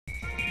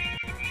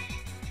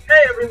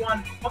Hey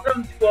everyone,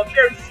 welcome to a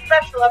very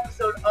special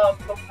episode of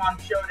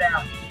Pokemon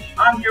Showdown.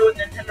 I'm here with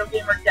Nintendo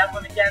Gamer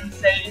Devlin again.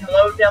 Say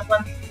hello,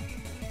 Devlin.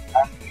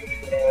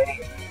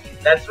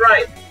 That's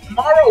right.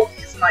 Tomorrow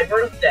is my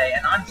birthday,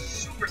 and I'm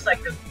super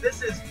psyched because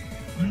this is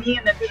me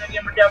and Nintendo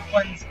Gamer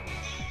Devlin's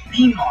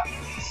B-month.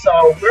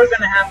 So we're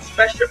gonna have a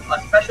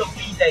special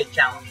B-Day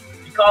challenge.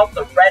 We call it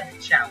the Red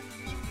Challenge.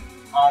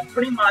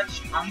 Pretty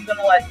much, I'm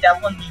gonna let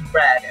Devlin be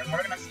Red, and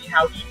we're gonna see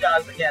how he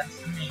does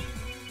against me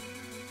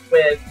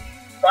with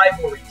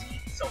rivalry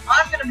teams. So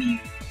I'm gonna be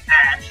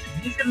Ash,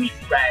 and he's gonna be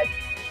Red.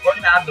 We're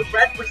gonna have the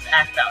Red versus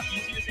Ash battle.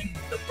 He's using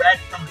the Red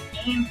from the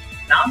game,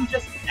 and I'm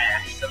just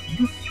Ash. So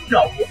you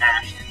know who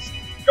Ash is.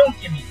 Don't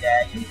give me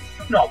that. You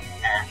know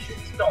who Ash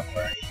is. Don't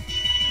worry.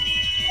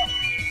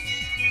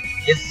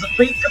 It's a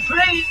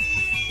free-to-play.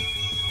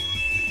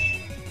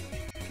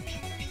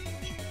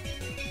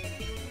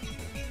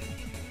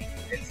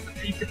 It's the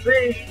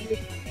free-to-play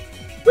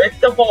with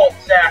the Volt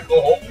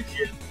Tackle. Holy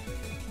shit.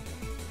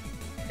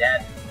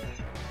 Dead.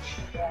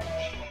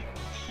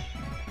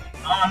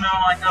 Oh no,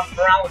 I got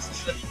paralysis.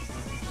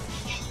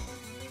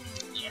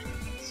 Yeah,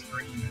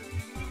 screen.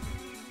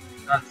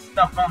 Got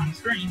stuff on the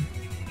screen.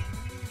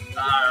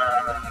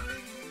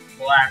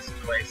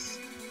 Blastoise.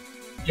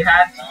 You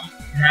had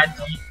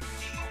to eat.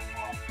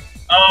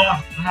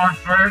 Oh, my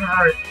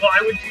favorite. Why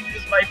would you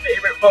use my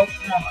favorite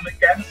Pokemon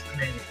against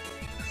me?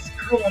 This is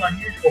cruel and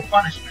unusual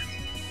punishment.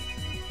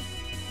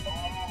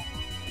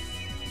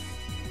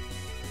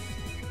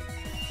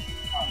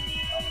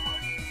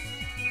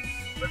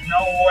 There's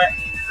no way.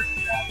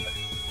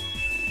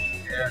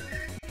 Yeah.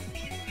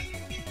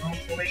 Oh,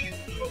 please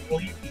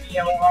leave me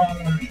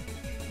alone.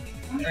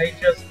 I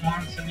just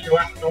want to be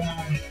left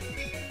alone.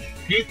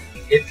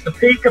 It's the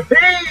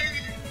Pika-Pig!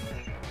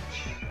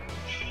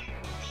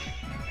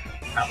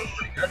 That was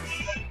pretty good.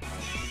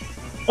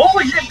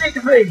 Holy shit,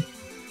 Pika-Pig!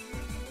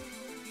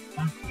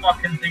 I'm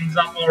fucking things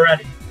up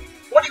already.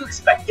 What do you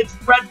expect? It's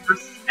Red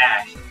versus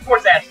Ash. Of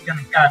course Ash is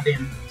gonna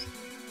goddamn lose.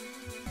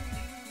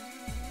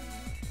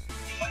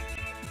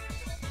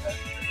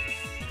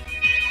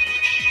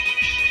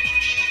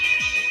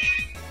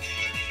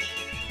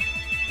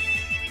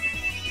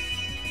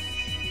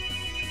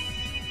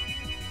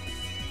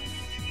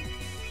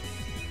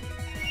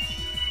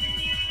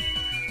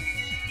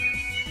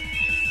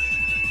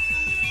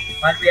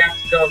 Why'd we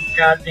have to go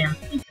goddamn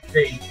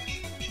Pika-Pig?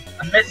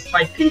 I missed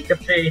my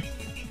Pika-Pig.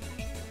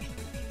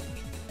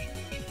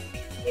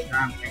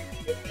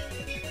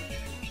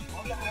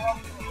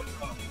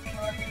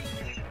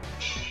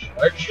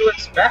 What did you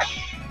expect?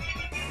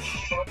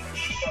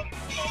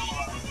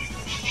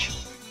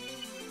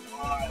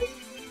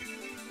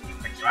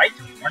 I tried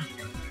to warn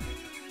you.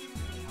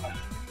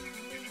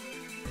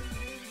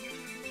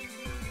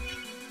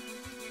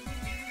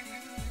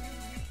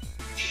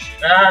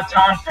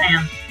 Tom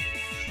Fan.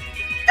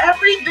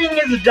 Everything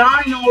is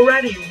dying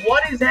already.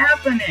 What is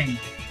happening?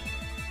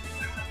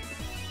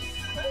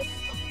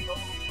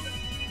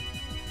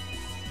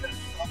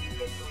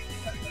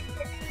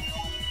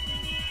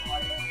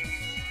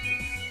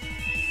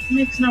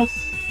 Makes no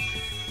sense.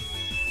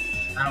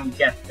 I don't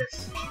get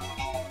this.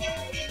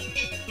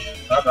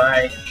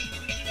 Bye-bye.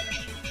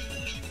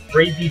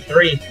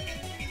 3v3.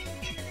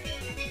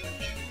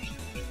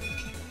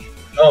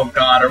 Oh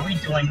god, are we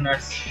doing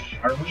this?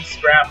 Are we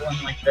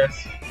scrabbling like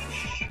this?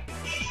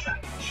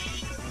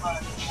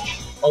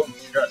 Oh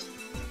shit.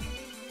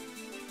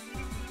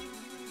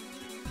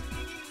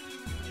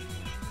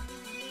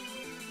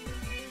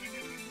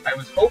 I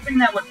was hoping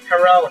that would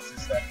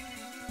paralysis it.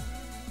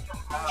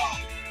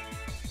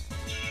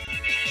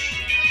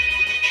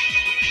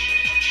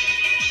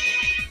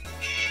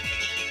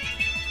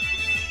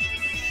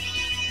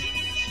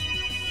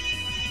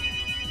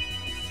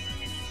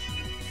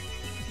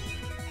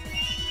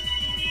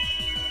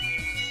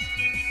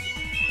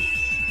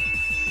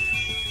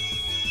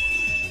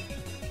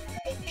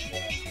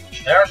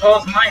 There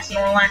goes my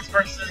Snorlax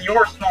versus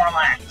your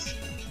Snorlax.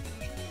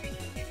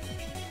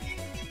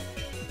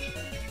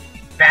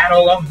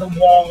 Battle of the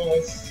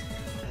Walls.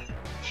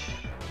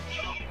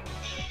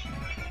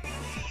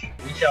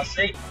 We shall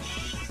see.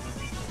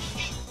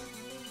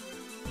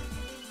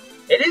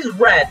 It is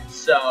red,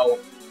 so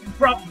you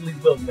probably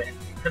will win.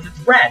 Because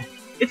it's red.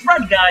 It's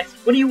red, guys.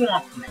 What do you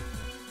want from me?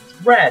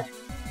 It's red.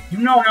 You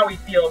know how we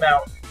feel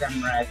about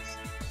them reds.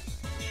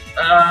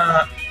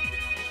 Now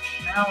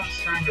I'm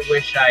starting to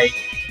wish I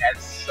had a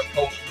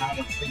Pokemon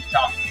with Sleep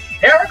Talk.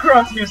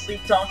 Heracross knew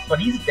Sleep Talk, but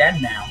he's dead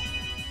now.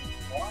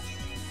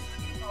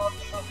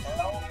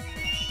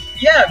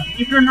 Yeah,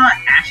 believe it or not,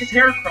 Ash's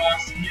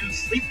Heracross knew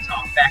Sleep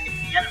Talk back in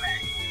the anime.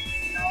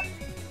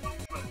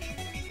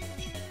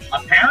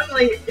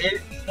 Apparently,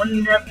 it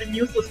wouldn't have been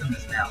useless in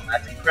this now.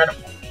 That's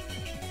incredible.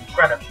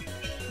 Incredible.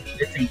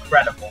 It's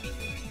incredible.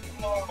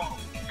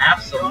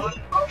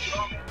 Absolutely.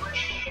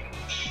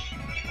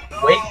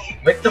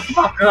 Wake the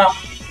fuck up!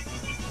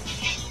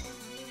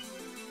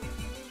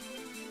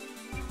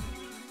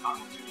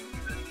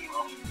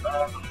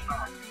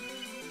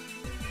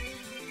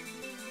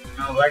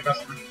 Oh, there goes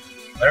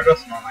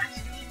Snorlax.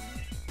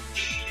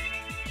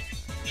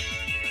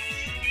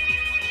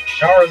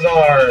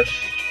 Charizard.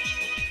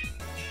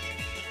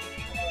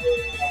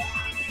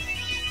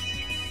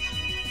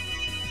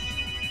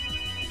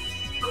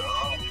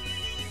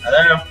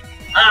 Hello?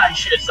 Ah, I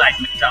should have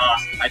seismic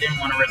tossed. I didn't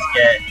want to risk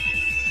it.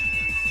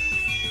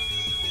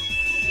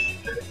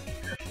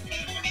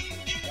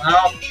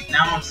 Well,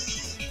 now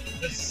this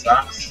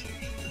sucks.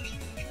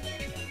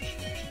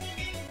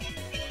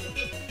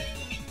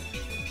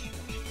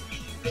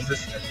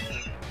 Resistance.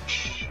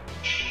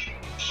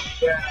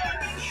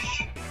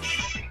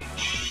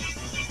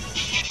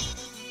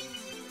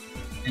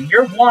 And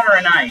you're water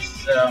and ice,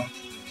 so...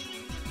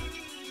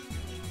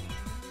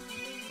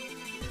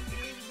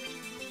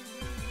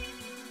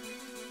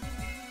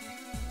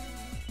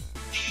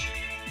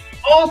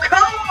 Oh,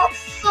 come on!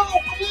 So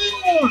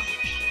close!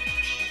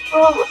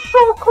 Oh,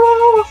 so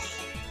close!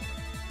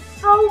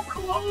 So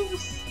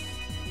close!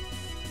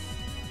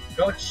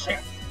 Go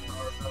check.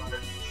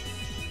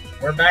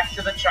 We're back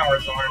to the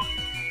Charizard.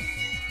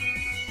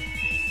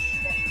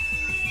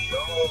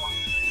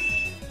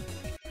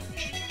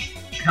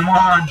 Come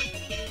on!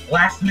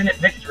 Last minute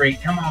victory,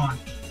 come on!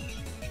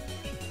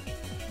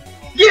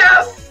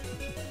 Yes!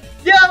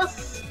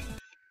 Yes!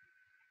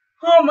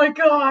 Oh my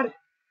god!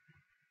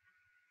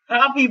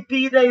 Happy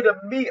B-Day to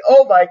me!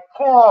 Oh my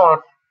god!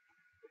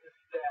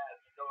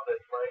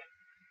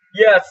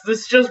 Yes,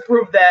 this just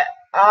proved that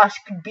Ash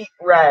could beat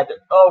Red.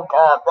 Oh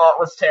god, that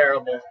was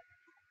terrible.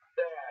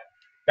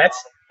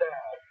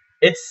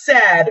 It's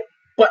sad,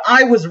 but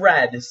I was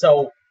Red,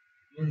 so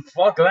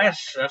fuck that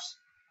shit.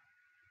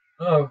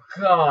 Oh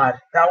god,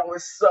 that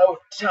was so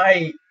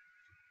tight.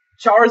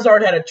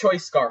 Charizard had a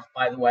choice scarf,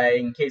 by the way,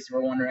 in case you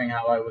were wondering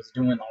how I was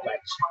doing all that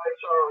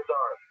shit.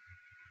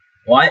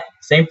 What?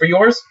 Same for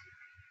yours?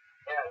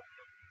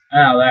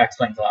 Oh, that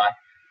explains a lot.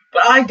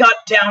 But I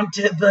got down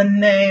to the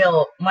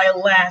nail, my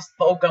last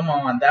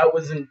Pokemon. That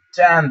was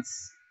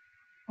intense.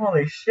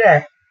 Holy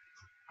shit.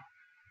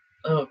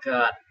 Oh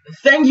god.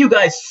 Thank you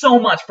guys so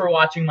much for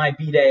watching my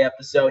B-Day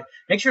episode.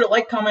 Make sure to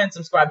like, comment, and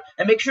subscribe.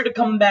 And make sure to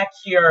come back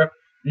here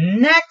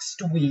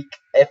next week,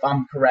 if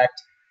I'm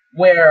correct,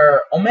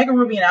 where Omega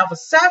Ruby and Alpha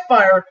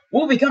Sapphire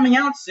will be coming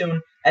out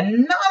soon.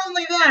 And not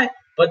only that,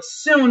 but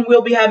soon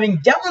we'll be having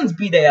Dylan's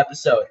B-Day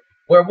episode,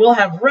 where we'll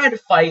have Red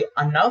fight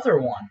another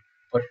one.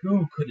 But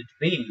who could it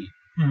be?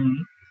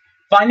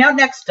 Find out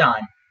next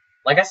time.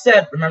 Like I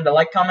said, remember to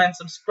like, comment,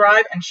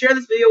 subscribe, and share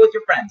this video with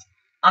your friends.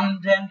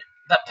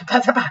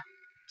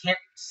 Can't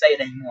say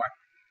it anymore.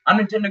 I'm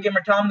Nintendo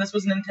Gamer Tom. This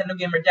was Nintendo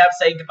Gamer Dev.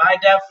 Say goodbye,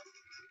 Dev.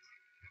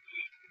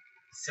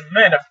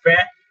 Submit a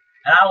fan,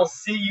 and I will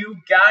see you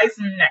guys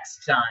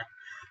next time.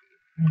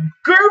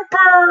 Goodbye!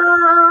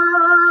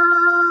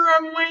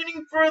 I'm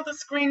waiting for the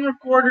screen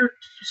recorder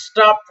to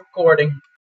stop recording.